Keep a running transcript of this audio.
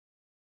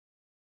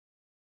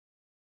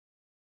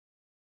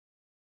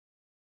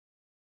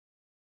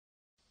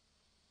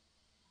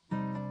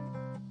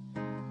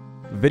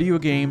video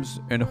games,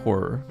 and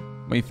horror.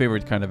 My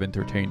favorite kind of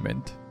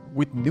entertainment.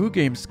 With new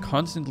games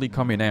constantly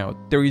coming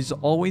out, there is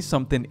always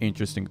something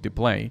interesting to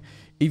play.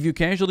 If you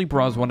casually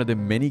browse one of the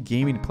many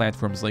gaming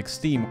platforms like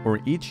Steam or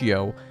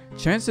itch.io,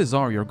 chances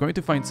are you're going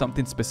to find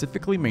something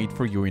specifically made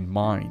for you in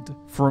mind.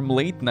 From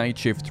late night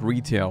shift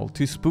retail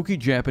to spooky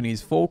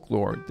Japanese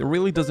folklore, there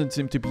really doesn't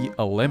seem to be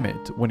a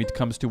limit when it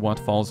comes to what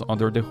falls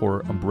under the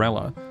horror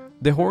umbrella.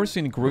 The horror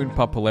scene grew in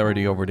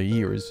popularity over the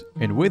years,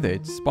 and with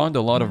it spawned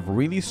a lot of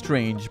really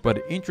strange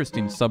but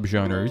interesting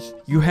subgenres.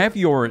 You have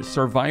your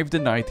Survive the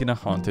Night in a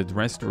Haunted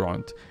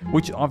Restaurant,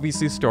 which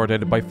obviously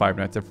started by Five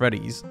Nights at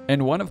Freddy's,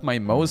 and one of my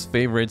most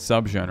favorite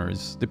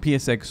subgenres, the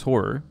PSX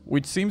horror,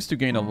 which seems to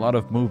gain a lot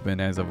of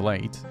movement as of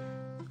late.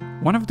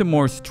 One of the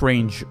more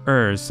strange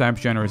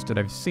subgenres that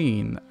I've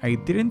seen, I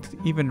didn't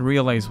even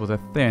realize was a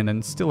thing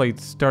until I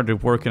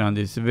started working on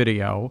this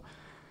video.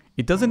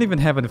 It doesn't even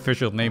have an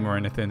official name or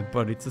anything,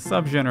 but it's a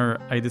subgenre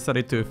I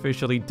decided to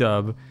officially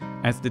dub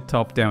as the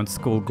top-down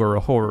schoolgirl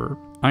horror.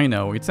 I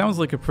know, it sounds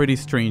like a pretty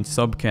strange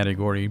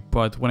subcategory,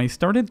 but when I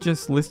started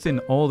just listing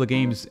all the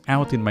games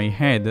out in my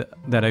head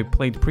that I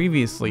played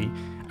previously,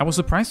 I was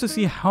surprised to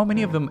see how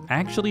many of them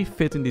actually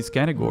fit in this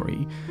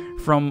category.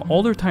 From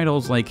older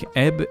titles like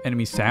Ebb and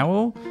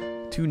Misao,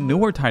 to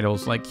newer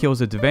titles like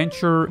Kyo's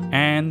Adventure,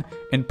 Anne,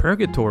 and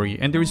Purgatory,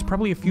 and there is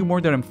probably a few more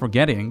that I'm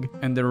forgetting.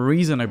 And the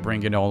reason I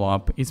bring it all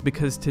up is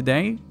because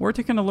today we're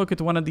taking a look at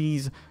one of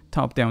these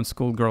top-down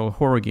schoolgirl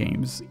horror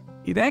games.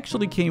 It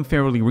actually came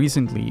fairly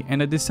recently,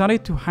 and I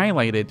decided to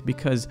highlight it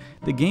because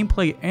the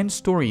gameplay and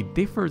story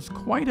differs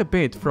quite a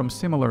bit from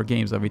similar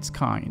games of its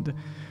kind.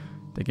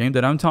 The game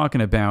that I'm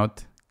talking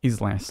about is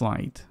Last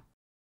Light.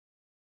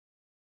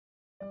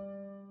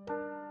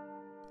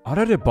 Out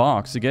of the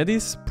box, you get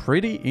this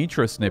pretty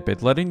intro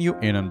snippet letting you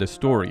in on the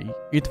story.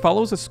 It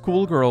follows a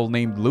schoolgirl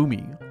named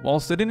Lumi.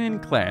 While sitting in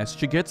class,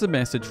 she gets a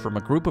message from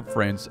a group of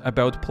friends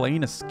about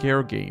playing a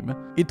scare game.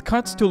 It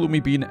cuts to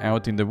Lumi being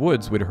out in the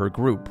woods with her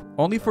group,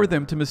 only for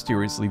them to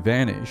mysteriously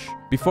vanish.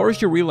 Before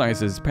she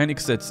realizes, panic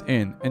sets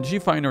in, and she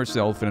finds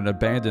herself in an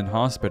abandoned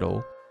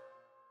hospital.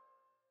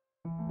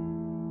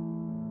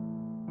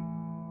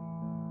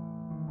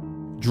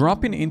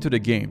 Dropping into the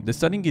game, the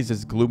setting is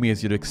as gloomy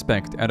as you'd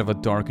expect out of a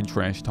dark and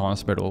trashed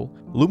hospital.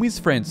 Lumi's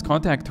friends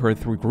contact her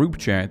through group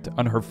chat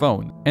on her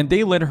phone, and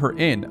they let her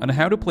in on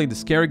how to play the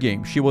scare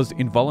game she was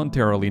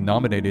involuntarily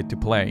nominated to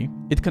play.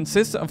 It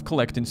consists of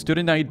collecting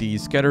student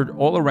IDs scattered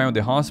all around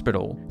the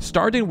hospital,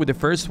 starting with the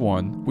first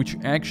one, which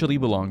actually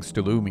belongs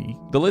to Lumi.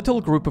 The little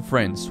group of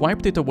friends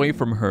swiped it away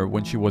from her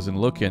when she wasn't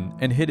looking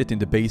and hid it in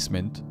the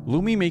basement.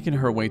 Lumi making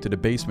her way to the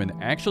basement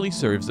actually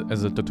serves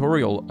as a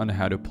tutorial on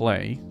how to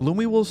play.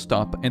 Lumi will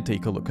stop and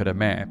take a look at a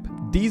map.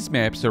 These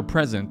maps are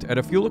present at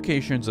a few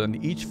locations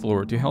on each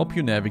floor to help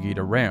you navigate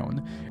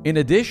around. In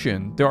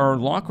addition, there are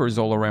lockers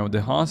all around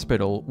the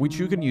hospital which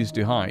you can use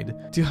to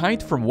hide. To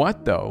hide from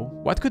what though?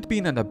 What could be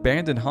in an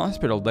abandoned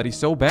hospital that is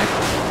so bad?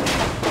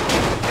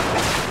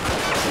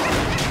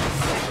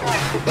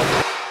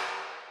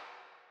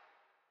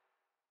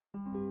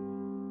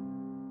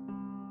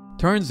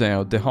 Turns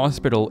out the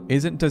hospital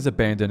isn't as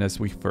abandoned as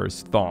we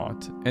first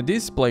thought, and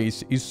this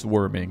place is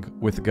swarming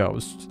with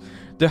ghosts.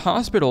 The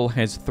hospital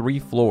has 3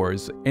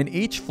 floors, and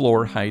each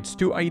floor hides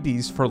 2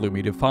 IDs for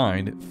Lumi to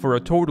find, for a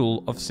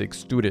total of 6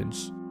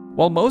 students.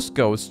 While most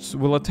ghosts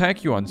will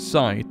attack you on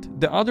sight,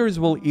 the others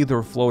will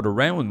either float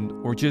around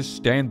or just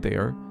stand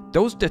there.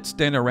 Those that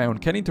stand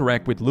around can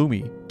interact with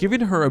Lumi, giving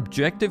her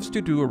objectives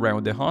to do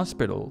around the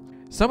hospital.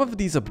 Some of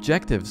these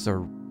objectives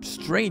are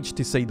strange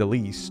to say the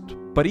least,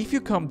 but if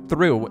you come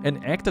through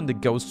and act on the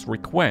ghost's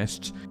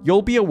requests,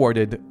 you'll be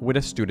awarded with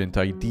a student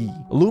ID.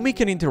 Lumi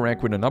can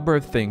interact with a number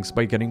of things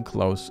by getting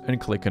close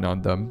and clicking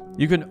on them.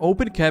 You can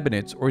open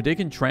cabinets or dig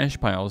in trash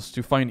piles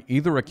to find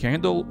either a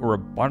candle or a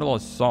bottle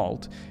of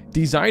salt.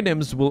 These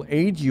items will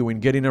aid you in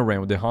getting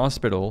around the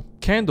hospital.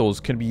 Candles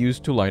can be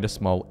used to light a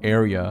small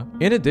area.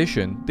 In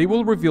addition, they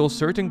will reveal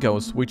certain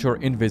ghosts which are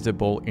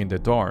invisible in the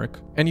dark.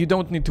 And you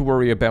don't need to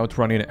worry about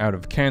running out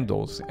of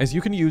candles, as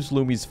you can use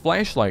Lumi's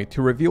flashlight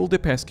to reveal the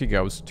pesky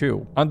ghosts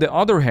too. On the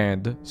other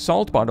hand,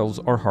 salt bottles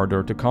are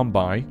harder to come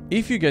by.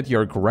 If you get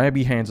your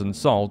grabby hands on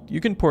salt,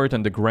 you can pour it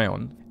on the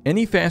ground.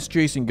 Any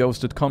fast-chasing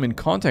ghosts that come in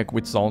contact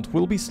with salt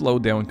will be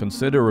slowed down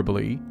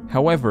considerably.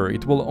 However,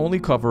 it will only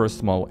cover a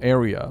small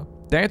area.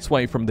 That's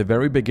why from the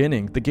very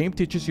beginning, the game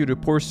teaches you to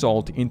pour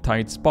salt in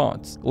tight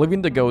spots,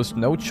 leaving the ghost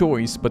no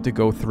choice but to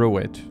go through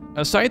it.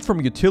 Aside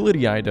from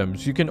utility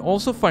items, you can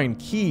also find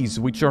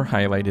keys which are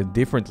highlighted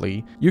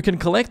differently. You can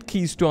collect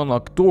keys to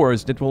unlock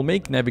doors that will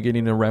make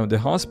navigating around the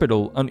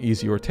hospital an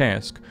easier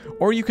task,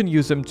 or you can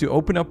use them to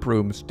open up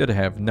rooms that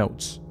have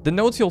notes. The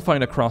notes you'll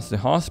find across the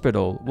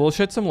hospital will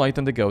shed some light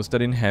on the ghosts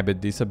that inhabit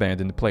this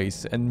abandoned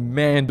place, and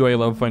man do I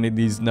love finding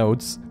these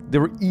notes.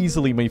 They're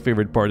easily my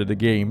favorite part of the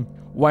game.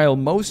 While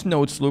most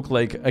notes look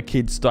like a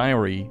kid's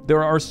diary,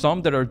 there are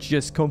some that are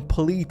just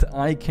complete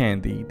eye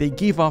candy. They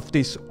give off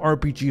this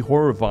RPG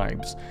horror vibe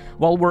vibes.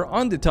 While we're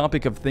on the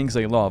topic of things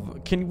I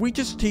love, can we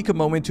just take a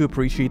moment to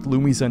appreciate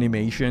Lumi's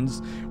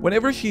animations?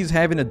 Whenever she's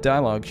having a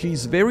dialogue,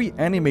 she's very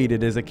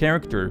animated as a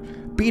character,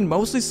 being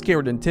mostly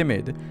scared and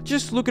timid.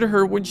 Just look at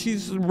her when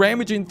she's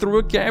rummaging through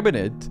a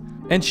cabinet.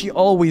 And she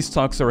always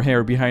tucks her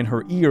hair behind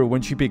her ear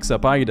when she picks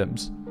up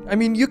items. I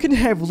mean, you can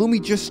have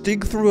Lumi just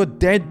dig through a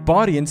dead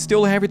body and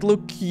still have it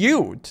look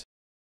cute.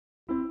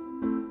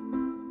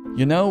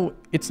 You know,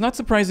 it's not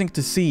surprising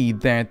to see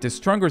that the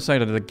stronger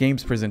side of the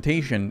game's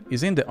presentation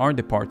is in the art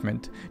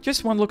department.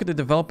 Just one look at the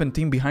development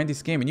team behind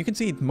this game and you can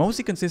see it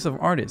mostly consists of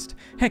artists.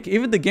 Heck,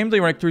 even the game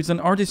director is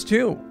an artist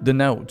too. The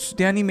notes,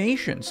 the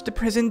animations, the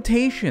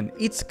presentation.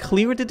 It's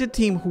clear that the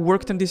team who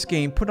worked on this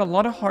game put a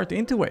lot of heart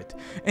into it,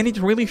 and it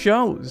really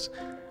shows.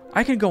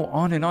 I can go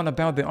on and on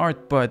about the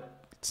art,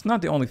 but it's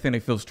not the only thing I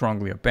feel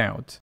strongly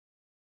about.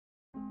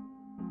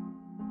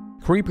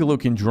 Creepy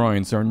looking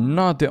drawings are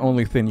not the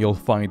only thing you'll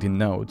find in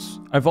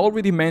notes. I've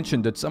already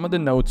mentioned that some of the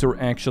notes are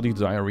actually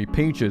diary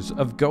pages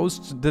of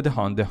ghosts that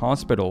haunt the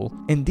hospital,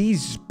 and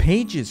these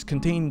pages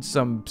contain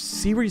some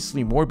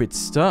seriously morbid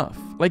stuff.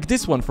 Like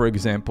this one, for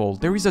example.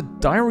 There is a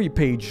diary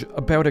page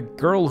about a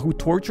girl who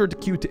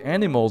tortured cute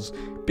animals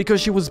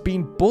because she was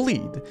being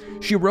bullied.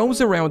 She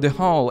roams around the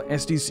hall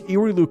as this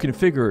eerie looking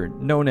figure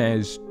known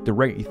as the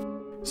Wraith.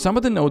 Some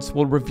of the notes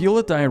will reveal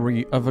a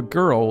diary of a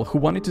girl who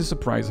wanted to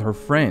surprise her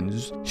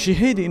friends. She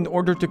hid in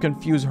order to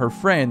confuse her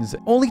friends,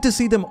 only to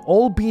see them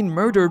all being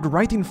murdered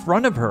right in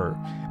front of her.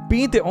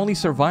 Being the only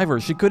survivor,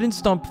 she couldn't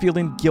stop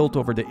feeling guilt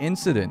over the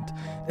incident,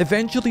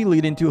 eventually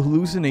leading to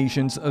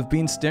hallucinations of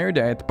being stared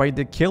at by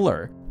the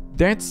killer.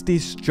 That's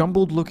this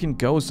jumbled looking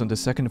ghost on the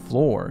second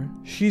floor.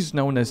 She's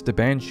known as the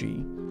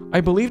Banshee. I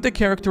believe the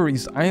character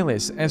is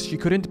eyeless as she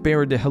couldn't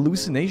bear the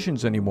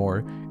hallucinations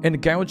anymore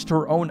and gouged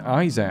her own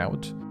eyes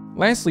out.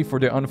 Lastly, for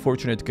the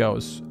unfortunate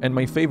ghost, and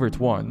my favorite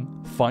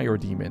one, Fire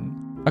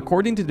Demon.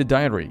 According to the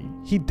diary,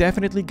 he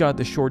definitely got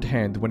the short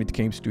hand when it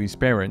came to his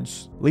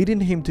parents,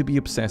 leading him to be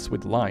obsessed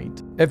with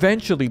light,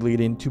 eventually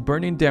leading to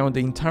burning down the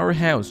entire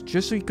house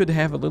just so he could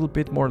have a little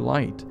bit more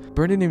light,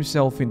 burning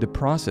himself in the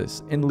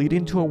process and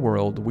leading to a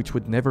world which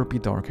would never be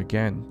dark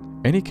again.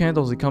 Any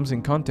candles he comes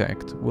in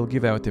contact will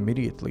give out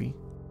immediately.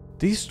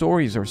 These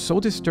stories are so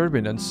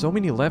disturbing on so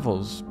many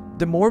levels.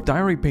 The more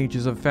diary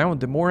pages I've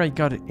found, the more I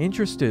got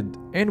interested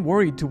and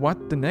worried to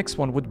what the next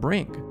one would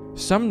bring.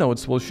 Some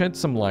notes will shed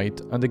some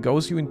light on the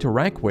ghosts you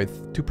interact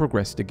with to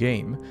progress the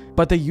game,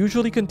 but they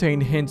usually contain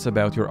hints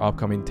about your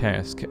upcoming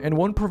task and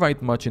won't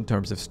provide much in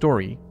terms of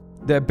story.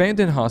 The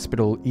abandoned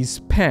hospital is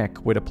packed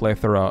with a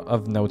plethora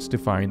of notes to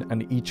find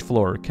on each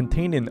floor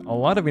containing a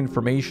lot of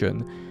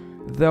information,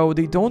 though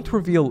they don't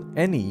reveal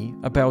any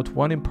about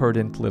one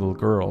important little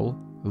girl,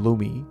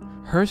 Lumi.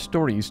 Her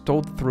story is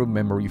told through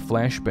memory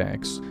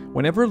flashbacks.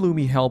 Whenever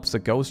Lumi helps a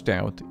ghost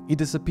out, it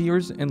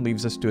disappears and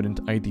leaves a student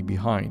ID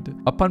behind.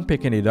 Upon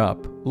picking it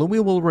up,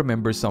 Lumi will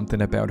remember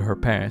something about her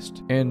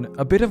past. And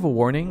a bit of a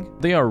warning,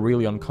 they are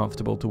really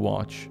uncomfortable to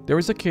watch. There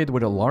is a kid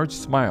with a large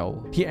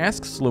smile. He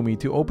asks Lumi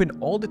to open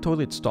all the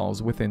toilet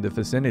stalls within the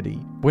vicinity.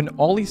 When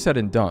all is said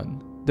and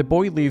done, the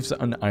boy leaves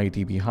an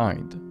ID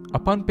behind.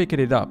 Upon picking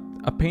it up,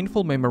 a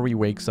painful memory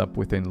wakes up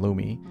within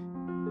Lumi.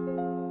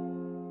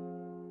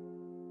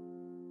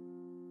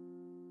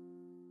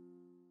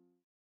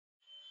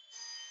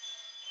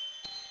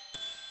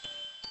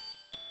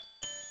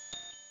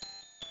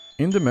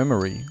 In the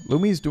memory,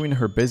 Lumi is doing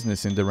her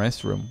business in the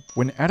restroom,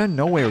 when out of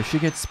nowhere she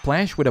gets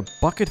splashed with a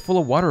bucket full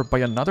of water by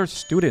another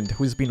student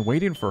who's been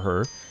waiting for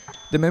her.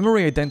 The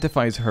memory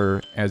identifies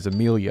her as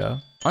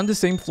Amelia. On the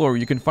same floor,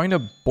 you can find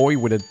a boy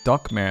with a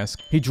duck mask.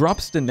 He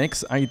drops the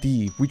next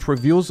ID, which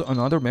reveals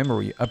another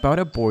memory about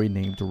a boy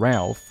named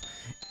Ralph.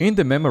 In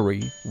the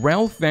memory,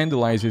 Ralph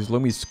vandalizes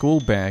Lumi's school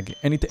bag,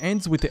 and it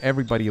ends with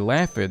everybody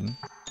laughing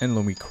and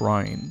Lumi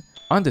crying.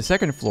 On the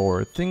second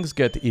floor, things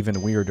get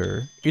even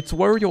weirder. It's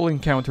where you'll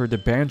encounter the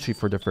Banshee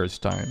for the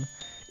first time.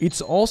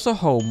 It's also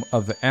home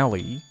of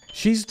Allie.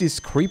 She's this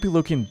creepy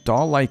looking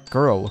doll-like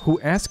girl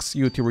who asks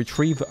you to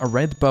retrieve a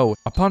red bow.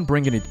 Upon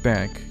bringing it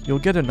back, you'll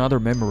get another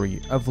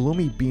memory of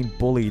Lumi being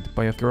bullied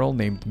by a girl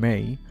named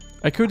May.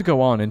 I could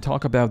go on and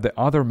talk about the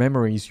other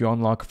memories you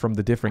unlock from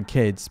the different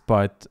kids,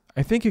 but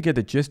I think you get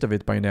the gist of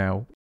it by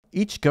now.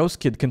 Each ghost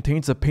kid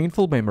contains a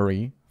painful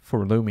memory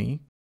for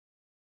Lumi.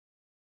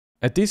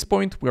 At this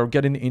point, we are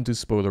getting into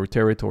spoiler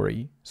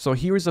territory, so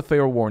here's a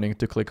fair warning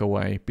to click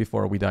away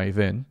before we dive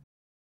in.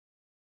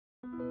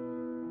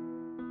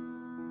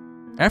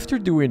 After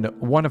doing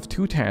one of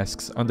two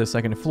tasks on the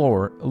second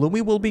floor,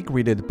 Lumi will be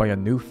greeted by a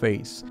new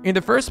face. In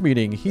the first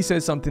meeting, he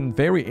says something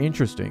very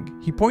interesting.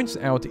 He points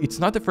out it's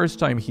not the first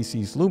time he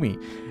sees Lumi,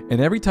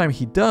 and every time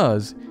he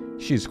does,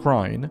 she's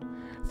crying.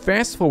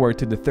 Fast forward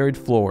to the third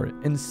floor,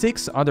 and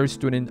 6 other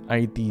student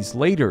IDs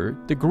later,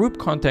 the group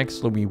contacts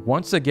Lumi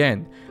once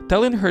again,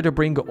 telling her to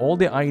bring all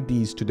the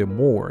IDs to the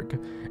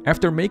morgue.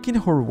 After making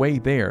her way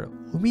there,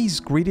 Lumi is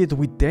greeted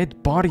with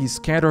dead bodies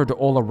scattered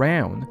all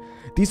around.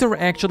 These are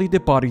actually the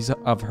bodies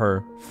of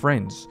her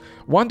friends.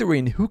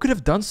 Wondering who could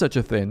have done such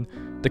a thing,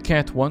 the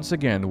cat, once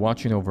again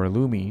watching over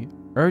Lumi,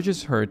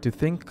 urges her to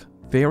think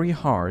very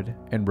hard,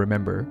 and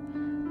remember,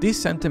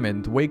 this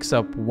sentiment wakes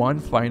up one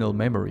final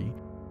memory,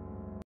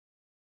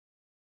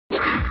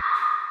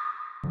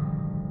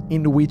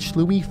 in which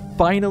Lumi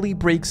finally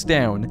breaks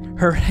down.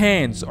 Her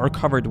hands are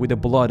covered with the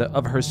blood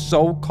of her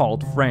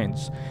so-called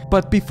friends.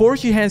 But before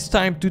she has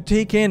time to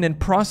take in and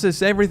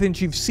process everything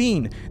she's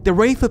seen, the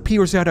Wraith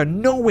appears out of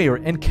nowhere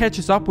and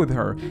catches up with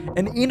her.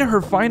 And in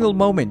her final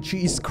moment,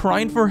 she is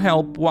crying for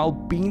help while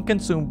being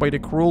consumed by the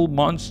cruel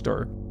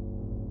monster.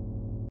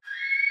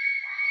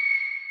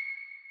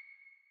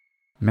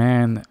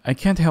 Man, I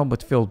can't help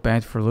but feel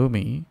bad for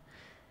Lumi.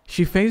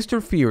 She faced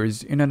her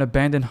fears in an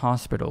abandoned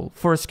hospital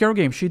for a scare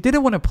game she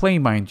didn't want to play,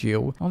 mind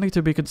you, only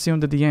to be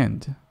consumed at the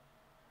end.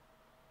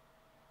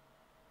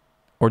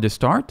 Or the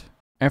start?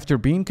 After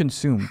being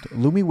consumed,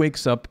 Lumi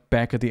wakes up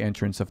back at the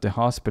entrance of the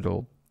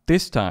hospital.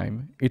 This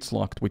time, it's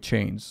locked with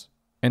chains.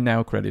 And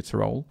now credits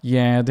roll.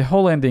 Yeah, the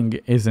whole ending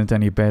isn't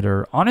any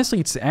better. Honestly,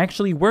 it's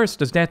actually worse.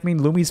 Does that mean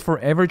Lumi's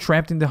forever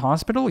trapped in the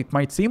hospital? It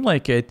might seem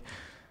like it.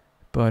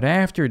 But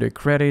after the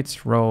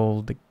credits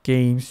roll, the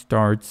game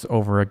starts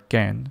over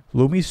again.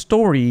 Lumi's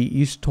story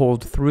is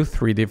told through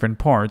 3 different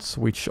parts,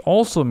 which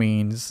also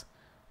means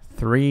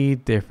 3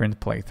 different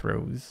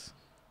playthroughs.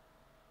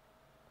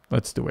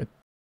 Let's do it.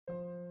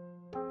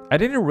 I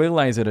didn't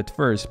realize it at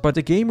first, but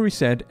the game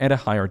reset at a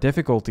higher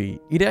difficulty.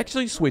 It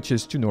actually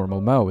switches to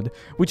normal mode,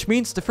 which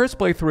means the first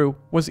playthrough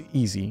was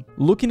easy.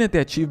 Looking at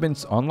the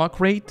achievements unlock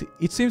rate,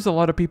 it seems a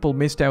lot of people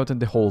missed out on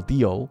the whole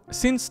deal.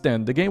 Since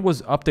then, the game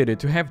was updated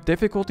to have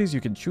difficulties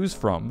you can choose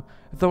from,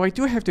 though I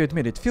do have to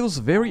admit it feels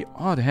very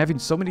odd having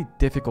so many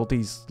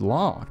difficulties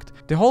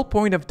locked. The whole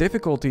point of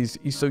difficulties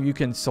is so you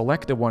can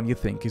select the one you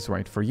think is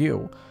right for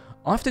you.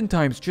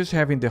 Oftentimes just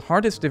having the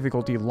hardest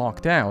difficulty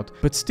locked out,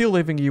 but still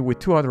leaving you with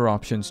 2 other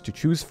options to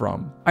choose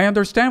from. I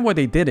understand why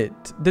they did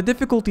it. The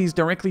difficulty is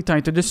directly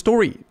tied to the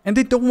story, and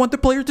they don't want the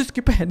player to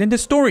skip ahead in the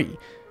story.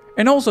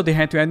 And also they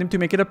had to add them to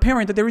make it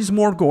apparent that there is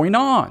more going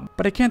on.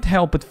 But I can't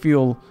help but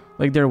feel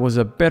like there was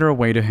a better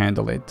way to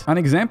handle it. An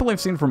example I've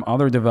seen from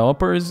other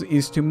developers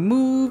is to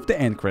move the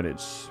end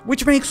credits.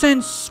 Which makes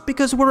sense,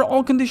 because we're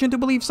all conditioned to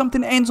believe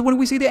something ends when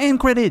we see the end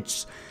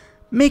credits.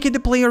 Making the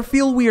player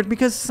feel weird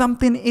because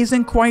something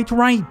isn't quite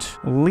right,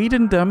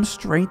 leading them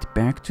straight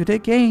back to the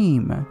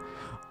game.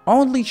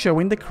 Only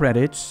showing the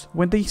credits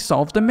when they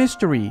solve the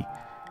mystery,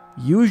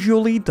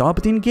 usually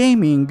dubbed in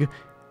gaming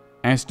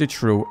as the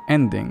true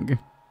ending.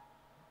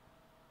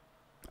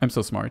 I'm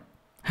so smart.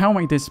 How am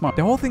I this smart?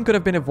 The whole thing could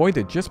have been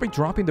avoided just by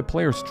dropping the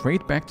player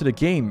straight back to the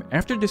game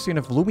after the scene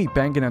of Lumi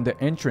banging on the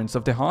entrance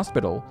of the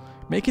hospital,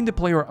 making the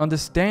player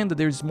understand that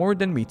there's more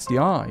than meets the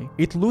eye.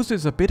 It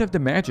loses a bit of the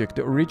magic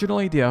the original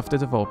idea of the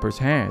developers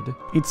had.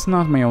 It's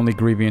not my only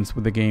grievance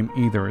with the game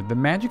either. The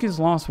magic is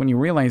lost when you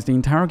realize the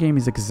entire game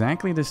is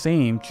exactly the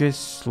same,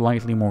 just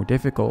slightly more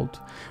difficult.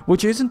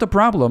 Which isn't a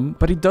problem,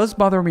 but it does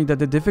bother me that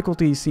the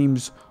difficulty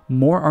seems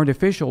more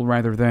artificial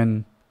rather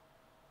than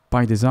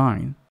by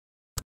design.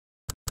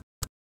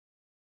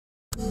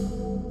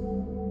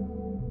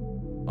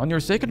 On your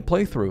second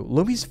playthrough,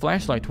 Lumi's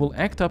flashlight will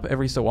act up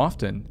every so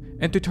often,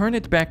 and to turn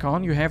it back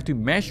on you have to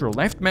mash your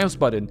left mouse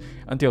button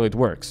until it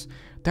works.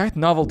 That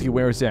novelty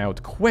wears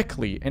out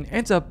quickly and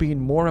ends up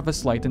being more of a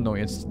slight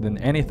annoyance than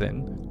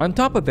anything. On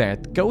top of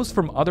that, ghosts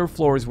from other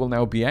floors will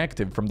now be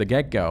active from the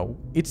get-go.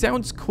 It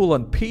sounds cool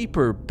on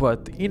paper,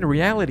 but in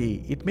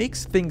reality, it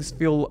makes things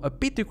feel a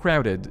bit too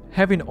crowded.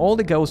 Having all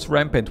the ghosts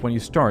rampant when you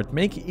start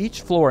make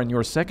each floor in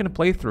your second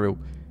playthrough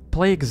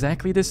play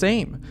exactly the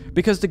same,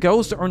 because the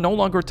ghosts are no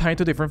longer tied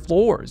to different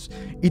floors.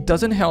 It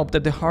doesn't help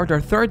that the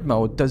harder third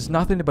mode does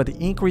nothing but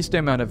increase the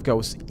amount of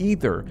ghosts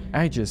either.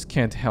 I just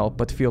can't help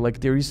but feel like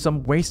there is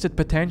some wasted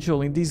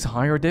potential in these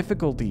higher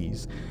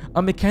difficulties.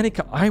 A mechanic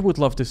I would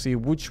love to see,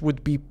 which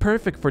would be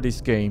perfect for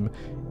this game,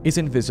 is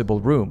invisible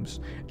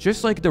rooms.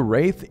 Just like the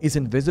Wraith is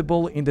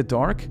invisible in the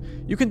dark,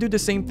 you can do the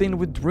same thing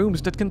with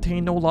rooms that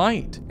contain no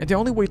light. And the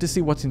only way to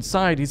see what's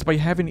inside is by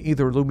having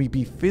either Lumi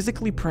be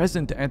physically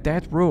present at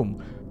that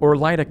room, or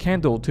light a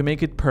candle to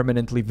make it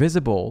permanently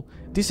visible.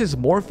 This is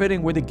more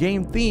fitting with the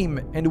game theme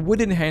and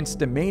would enhance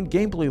the main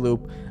gameplay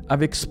loop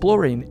of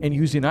exploring and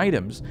using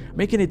items,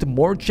 making it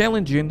more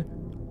challenging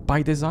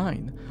by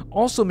design.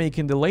 Also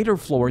making the later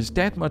floors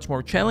that much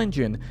more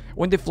challenging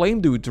when the flame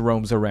dude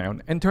roams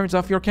around and turns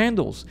off your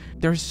candles.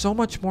 There's so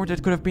much more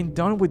that could have been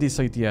done with this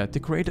idea to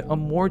create a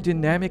more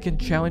dynamic and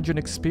challenging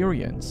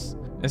experience.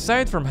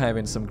 Aside from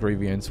having some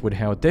grievance with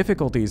how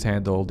difficulty is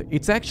handled,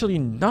 it's actually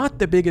not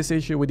the biggest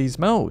issue with these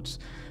modes.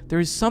 There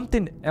is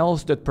something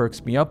else that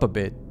perks me up a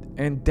bit,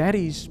 and that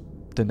is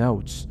the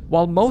notes.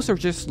 While most are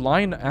just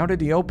lying out in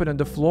the open on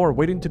the floor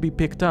waiting to be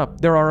picked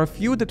up, there are a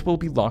few that will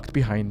be locked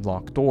behind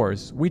locked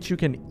doors, which you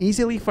can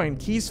easily find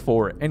keys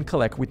for and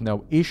collect with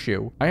no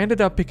issue. I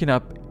ended up picking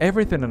up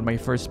everything on my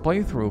first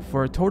playthrough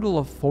for a total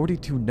of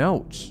 42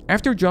 notes.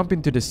 After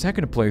jumping to the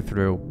second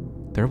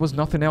playthrough, there was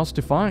nothing else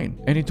to find.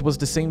 And it was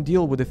the same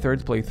deal with the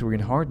third playthrough in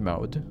hard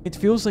mode. It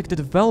feels like the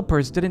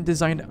developers didn't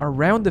design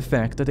around the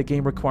fact that the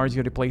game requires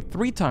you to play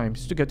 3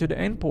 times to get to the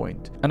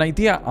endpoint. An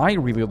idea I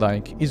really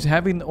like is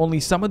having only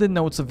some of the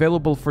notes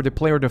available for the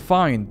player to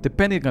find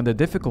depending on the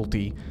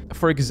difficulty.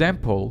 For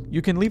example,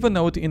 you can leave a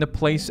note in a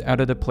place out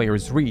of the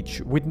player's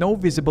reach with no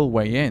visible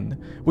way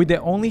in, with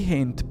the only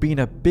hint being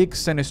a big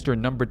sinister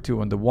number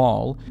 2 on the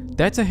wall.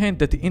 That's a hint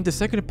that in the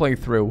second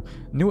playthrough,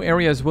 new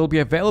areas will be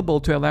available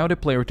to allow the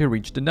player to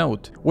reach the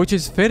note, which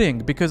is fitting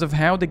because of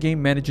how the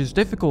game manages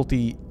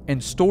difficulty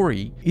and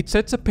story. It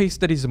sets a pace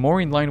that is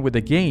more in line with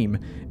the game,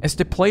 as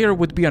the player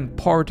would be on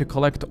par to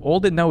collect all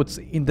the notes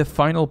in the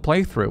final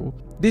playthrough.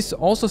 This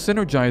also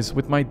synergizes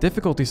with my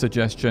difficulty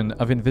suggestion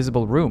of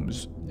invisible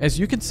rooms, as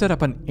you can set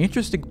up an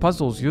interesting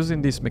puzzles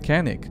using this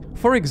mechanic.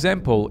 For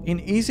example,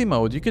 in easy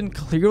mode you can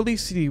clearly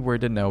see where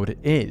the note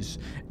is,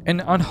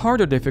 and on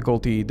harder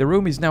difficulty the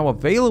room is now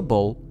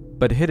available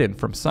but hidden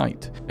from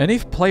sight. And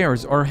if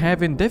players are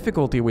having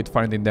difficulty with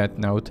finding that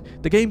note,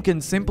 the game can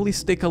simply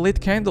stick a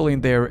lit candle in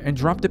there and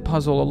drop the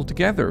puzzle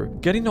altogether.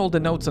 Getting all the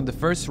notes on the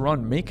first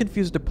run may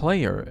confuse the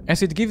player,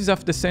 as it gives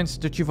off the sense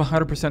that you've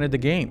 100%ed the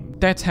game.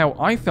 That's how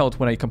I felt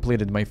when I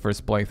completed my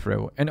first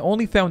playthrough, and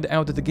only found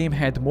out that the game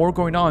had more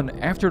going on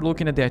after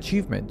looking at the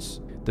achievements.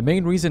 The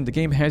main reason the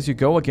game has you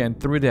go again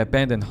through the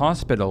abandoned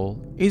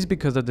hospital is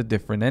because of the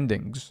different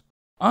endings.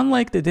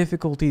 Unlike the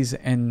difficulties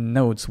and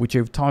notes which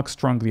I've talked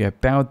strongly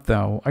about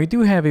though, I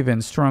do have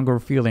even stronger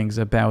feelings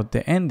about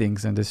the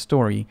endings and the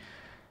story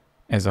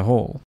as a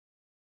whole.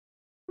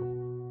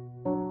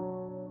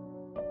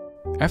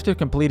 After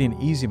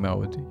completing easy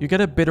mode, you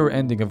get a bitter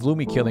ending of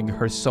Lumi killing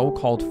her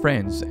so-called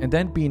friends and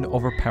then being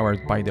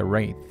overpowered by the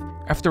Wraith.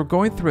 After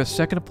going through a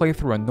second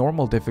playthrough on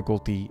normal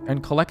difficulty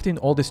and collecting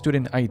all the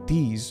student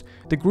IDs,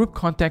 the group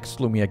contacts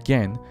Lumi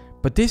again,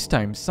 but this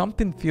time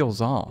something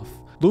feels off.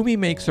 Lumi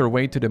makes her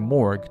way to the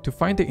morgue to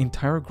find the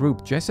entire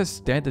group just as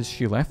dead as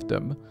she left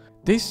them.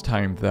 This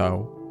time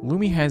though,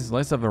 Lumi has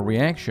less of a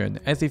reaction,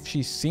 as if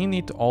she's seen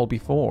it all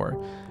before,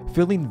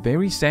 feeling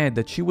very sad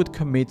that she would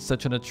commit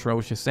such an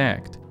atrocious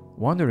act,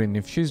 wondering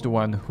if she's the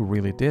one who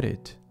really did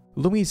it.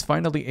 Lumi is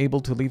finally able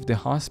to leave the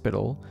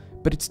hospital,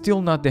 but it's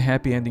still not the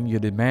happy ending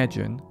you'd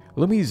imagine.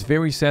 Lumi is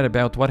very sad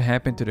about what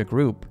happened to the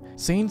group,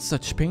 saying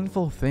such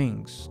painful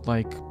things,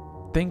 like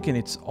thinking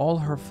it's all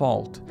her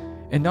fault,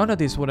 and none of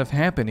this would have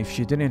happened if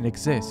she didn't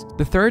exist.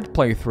 The third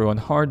playthrough on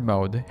hard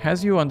mode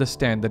has you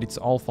understand that it's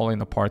all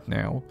falling apart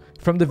now.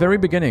 From the very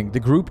beginning, the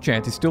group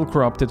chat is still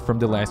corrupted from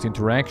the last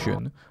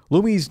interaction.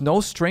 Lumi is no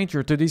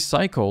stranger to this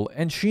cycle,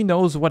 and she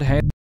knows what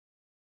had.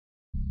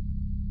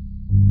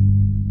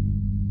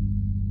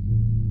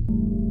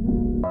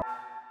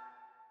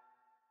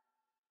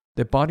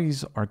 The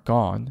bodies are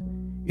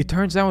gone. It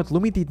turns out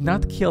Lumi did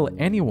not kill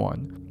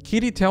anyone.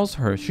 Kitty tells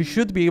her she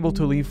should be able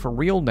to leave for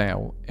real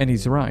now, and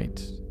he's right.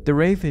 The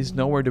Wraith is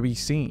nowhere to be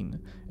seen,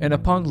 and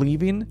upon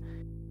leaving,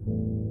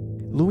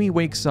 Lumi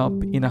wakes up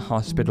in a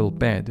hospital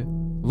bed.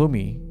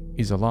 Lumi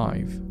is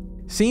alive.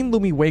 Seeing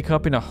Lumi wake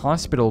up in a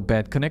hospital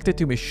bed connected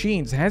to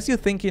machines has you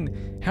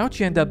thinking, how'd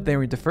she end up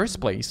there in the first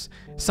place?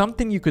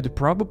 Something you could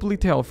probably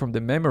tell from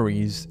the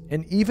memories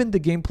and even the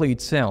gameplay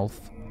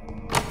itself.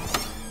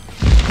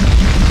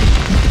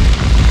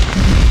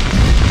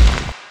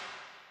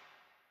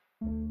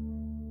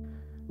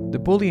 The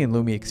bullying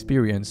Lumi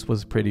experienced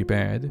was pretty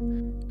bad.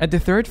 At the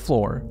third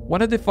floor,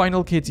 one of the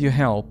final kids you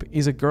help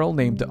is a girl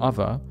named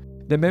Ava.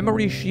 The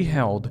memory she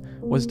held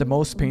was the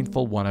most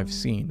painful one I've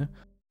seen.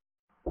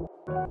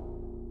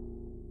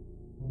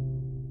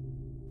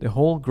 The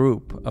whole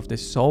group of the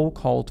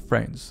so-called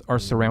friends are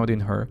surrounding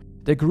her.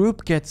 The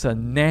group gets a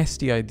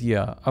nasty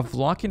idea of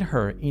locking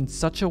her in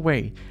such a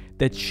way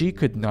that she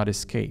could not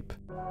escape.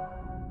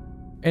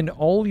 And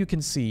all you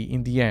can see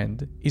in the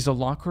end is a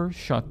locker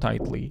shut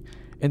tightly,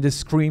 and the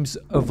screams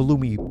of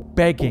Lumi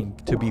begging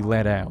to be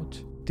let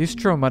out. This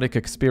traumatic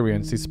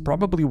experience is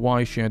probably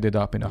why she ended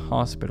up in a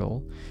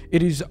hospital.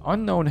 It is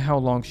unknown how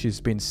long she's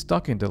been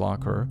stuck in the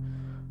locker,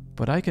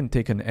 but I can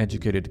take an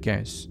educated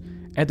guess.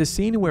 At the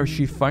scene where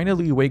she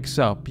finally wakes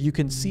up, you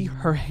can see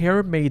her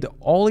hair made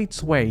all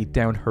its way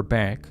down her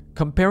back.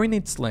 Comparing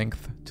its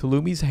length to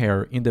Lumi's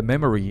hair in the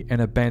memory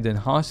and abandoned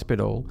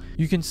hospital,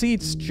 you can see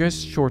it's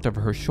just short of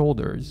her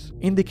shoulders,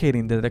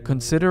 indicating that a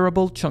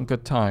considerable chunk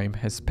of time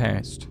has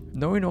passed.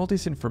 Knowing all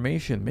this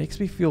information makes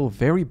me feel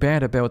very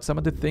bad about some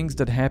of the things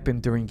that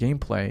happened during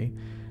gameplay.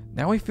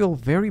 Now I feel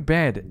very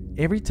bad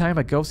every time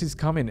a ghost is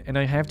coming and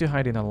I have to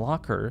hide in a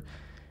locker.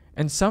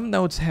 And some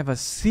notes have a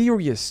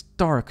serious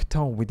dark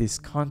tone with this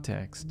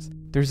context.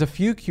 There's a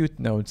few cute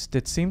notes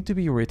that seem to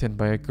be written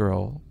by a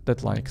girl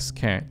that likes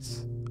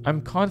cats.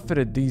 I'm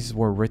confident these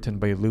were written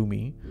by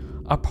Lumi.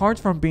 Apart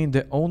from being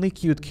the only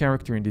cute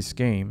character in this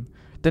game,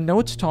 the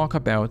notes talk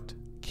about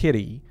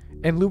Kitty,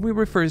 and Lumi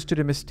refers to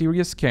the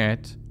mysterious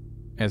cat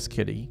as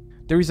Kitty.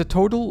 There is a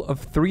total of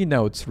 3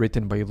 notes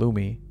written by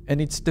Lumi,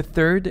 and it's the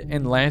third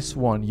and last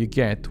one you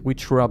get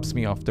which rubs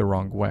me off the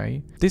wrong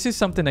way. This is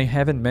something I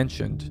haven't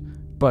mentioned,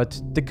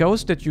 but the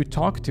ghosts that you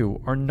talk to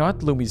are not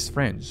Lumi's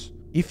friends,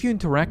 If you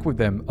interact with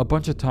them a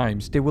bunch of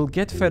times, they will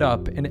get fed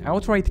up and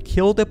outright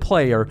kill the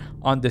player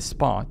on the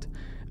spot.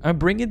 I'm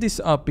bringing this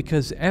up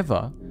because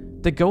Eva,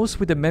 the ghost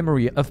with the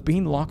memory of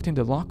being locked in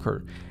the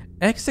locker,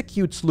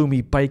 executes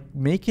Lumi by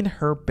making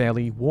her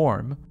belly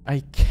warm.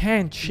 I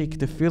can't shake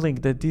the feeling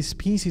that this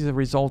piece is a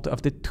result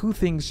of the two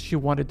things she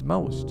wanted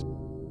most.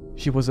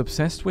 She was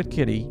obsessed with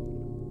Kitty,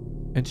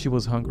 and she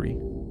was hungry.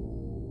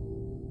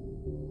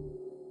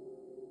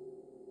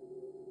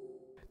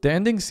 The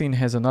ending scene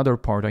has another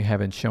part I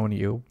haven't shown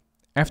you.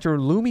 After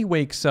Lumi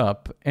wakes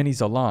up and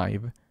is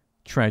alive,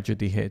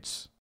 tragedy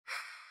hits.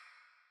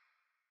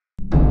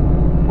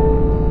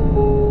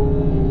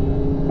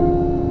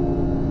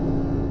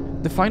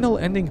 The final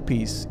ending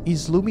piece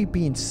is Lumi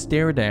being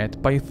stared at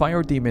by a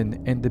fire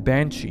demon and the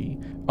Banshee,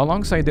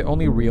 alongside the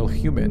only real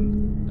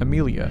human,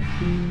 Amelia.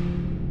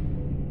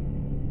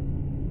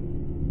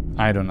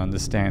 I don't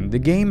understand. The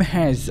game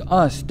has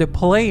us, the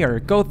player,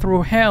 go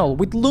through hell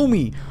with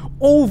Lumi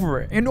over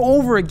and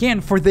over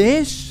again for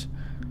this?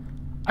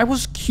 I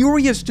was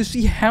curious to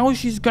see how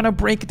she's gonna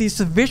break this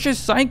vicious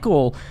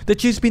cycle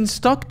that she's been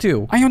stuck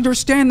to. I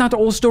understand not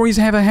all stories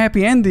have a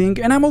happy ending,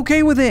 and I'm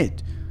okay with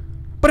it.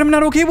 But I'm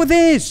not okay with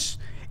this!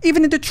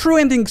 Even in the true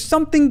ending,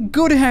 something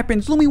good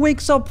happens. Lumi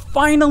wakes up,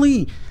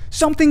 finally!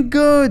 Something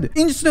good!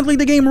 Instantly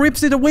the game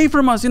rips it away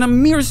from us in a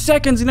mere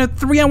seconds in a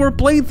 3-hour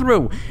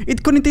playthrough.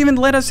 It couldn't even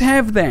let us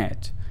have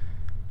that.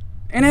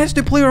 And as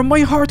the player,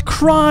 my heart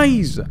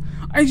cries!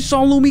 I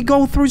saw Lumi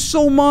go through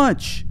so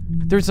much!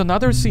 There's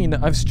another scene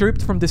I've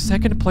stripped from the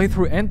second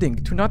playthrough ending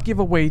to not give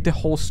away the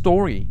whole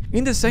story.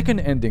 In the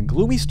second ending,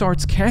 Lumi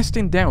starts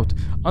casting doubt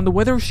on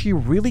whether she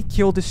really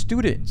killed the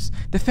students.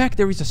 The fact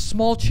there is a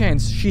small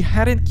chance she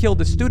hadn't killed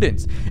the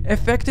students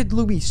affected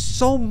Lumi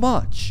so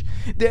much.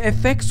 The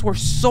effects were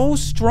so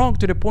strong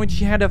to the point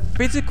she had a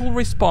physical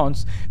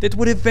response that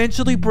would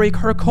eventually break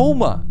her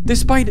coma.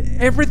 Despite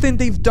everything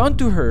they've done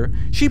to her,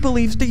 she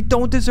believes they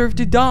don't deserve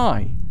to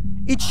die.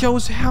 It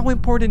shows how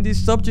important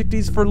this subject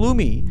is for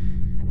Lumi,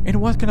 and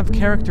what kind of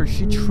character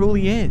she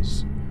truly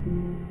is.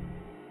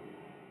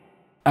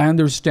 I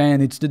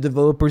understand it's the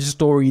developer's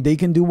story. They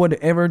can do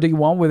whatever they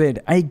want with it.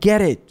 I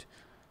get it.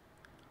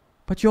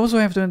 But you also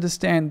have to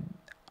understand,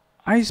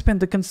 I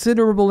spent a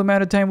considerable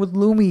amount of time with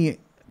Lumi,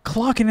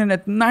 clocking in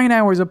at 9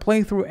 hours of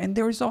playthrough, and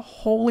there's a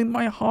hole in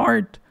my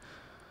heart.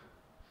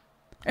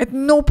 At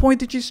no point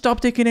did she stop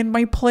taking in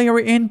my player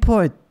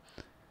input.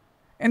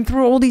 And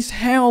through all this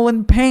hell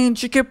and pain,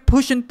 she kept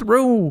pushing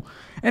through.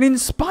 And in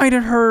spite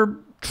of her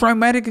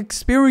traumatic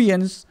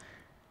experience,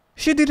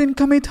 she didn't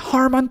commit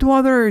harm unto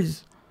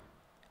others.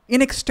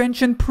 In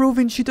extension,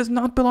 proving she does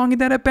not belong in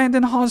that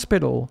abandoned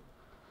hospital.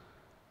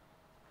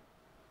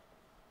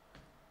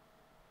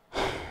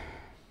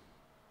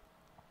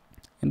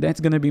 And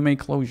that's gonna be my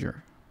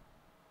closure.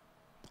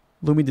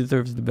 Lumi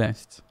deserves the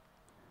best.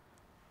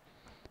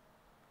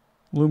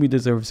 Lumi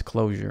deserves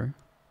closure.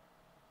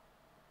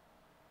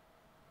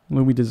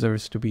 Lumi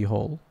deserves to be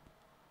whole.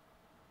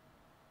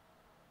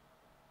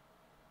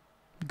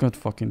 God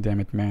fucking damn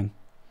it, man.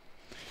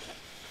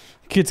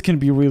 Kids can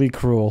be really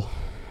cruel.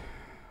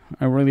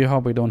 I really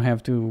hope I don't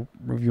have to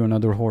review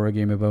another horror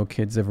game about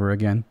kids ever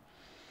again.